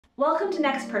Welcome to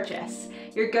Next Purchase,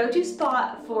 your go-to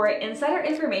spot for insider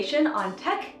information on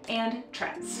tech and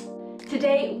trends.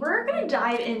 Today, we're going to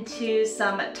dive into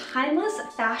some timeless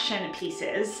fashion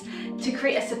pieces to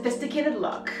create a sophisticated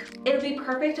look. It'll be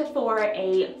perfect for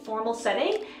a formal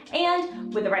setting,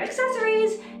 and with the right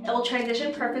accessories, it will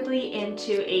transition perfectly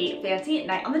into a fancy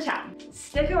night on the town.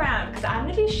 Stick around, because I'm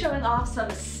going to be showing off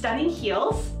some stunning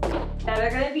heels that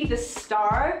are going to be the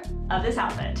star of this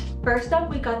outfit. First up,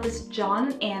 we got this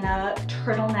JON ANNA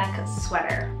Turtleneck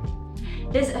sweater.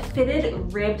 This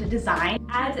fitted ribbed design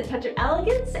adds a touch of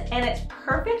elegance, and it's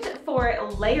perfect for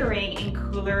layering in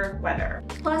cooler weather.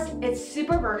 Plus, it's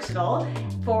super versatile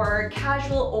for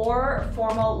casual or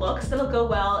formal looks that'll go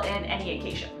well in any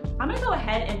occasion. I'm gonna go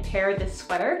ahead and pair this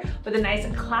sweater with a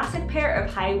nice classic pair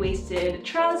of high-waisted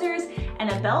trousers and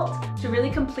a belt to really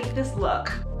complete this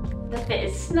look. The fit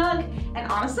is snug and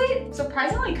honestly,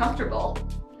 surprisingly comfortable.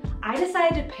 I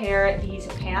decided to pair these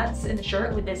pants and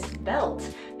shirt with this belt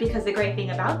because the great thing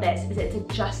about this is it's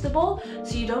adjustable,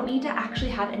 so you don't need to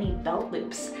actually have any belt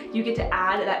loops. You get to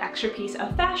add that extra piece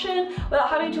of fashion without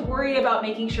having to worry about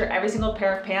making sure every single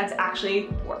pair of pants actually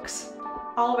works.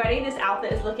 Already, this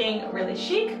outfit is looking really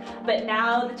chic, but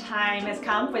now the time has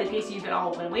come for the piece you've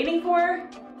all been waiting for,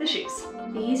 the shoes.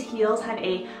 These heels have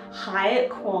a high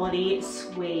quality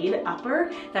suede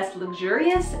upper that's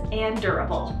luxurious and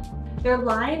durable. They're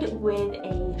lined with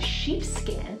a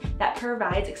sheepskin that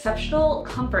provides exceptional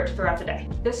comfort throughout the day.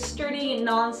 The sturdy,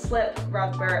 non-slip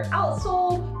rubber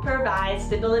outsole provides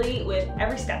stability with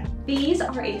every step. These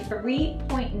are a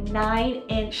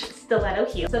 3.9-inch stiletto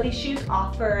heel, so these shoes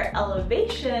offer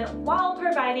elevation while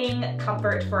providing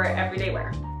comfort for everyday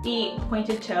wear. The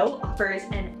pointed toe offers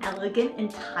an elegant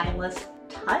and timeless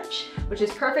touch, which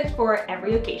is perfect for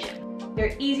every occasion.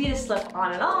 They're easy to slip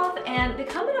on and off, and they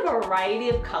come in a variety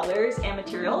of colors and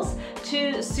materials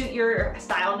to suit your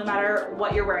style no matter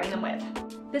what you're wearing them with.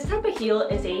 This type of heel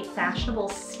is a fashionable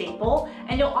staple,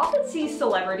 and you'll often see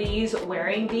celebrities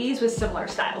wearing these with similar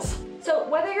styles. So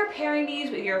whether you're pairing these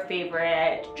with your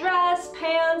favorite dress,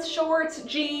 pants, shorts,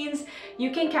 jeans,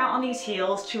 you can count on these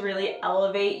heels to really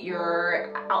elevate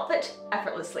your outfit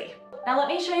effortlessly. Now let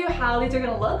me show you how these are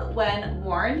gonna look when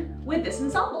worn with this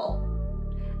ensemble.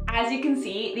 As you can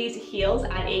see, these heels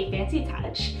add a fancy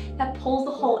touch that pulls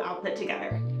the whole outfit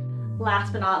together.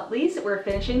 Last but not least, we're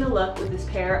finishing the look with this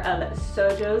pair of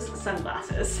SOJOS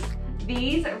Sunglasses.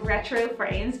 These retro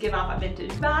frames give off a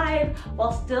vintage vibe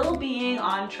while still being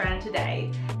on trend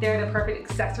today. They're the perfect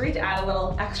accessory to add a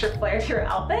little extra flair to your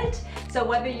outfit. So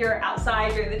whether you're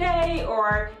outside during the day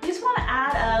or you just want to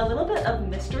add a little bit of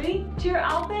mystery to your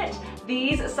outfit,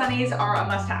 these sunnies are a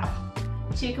must-have.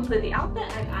 To complete the outfit,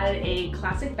 I've added a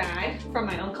classic bag from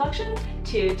my own collection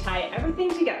to tie everything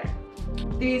together.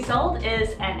 The result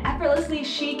is an effortlessly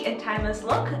chic and timeless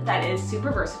look that is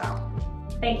super versatile.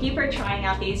 Thank you for trying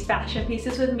out these fashion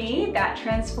pieces with me that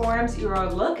transforms your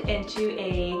look into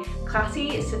a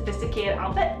classy, sophisticated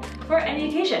outfit for any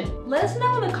occasion. Let us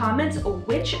know in the comments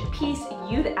which piece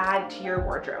you'd add to your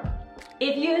wardrobe.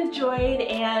 If you enjoyed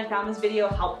and found this video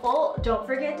helpful, don't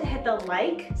forget to hit the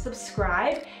like,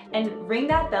 subscribe, and ring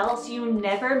that bell so you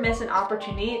never miss an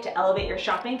opportunity to elevate your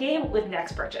shopping game with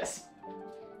Next Purchase.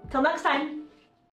 Till next time.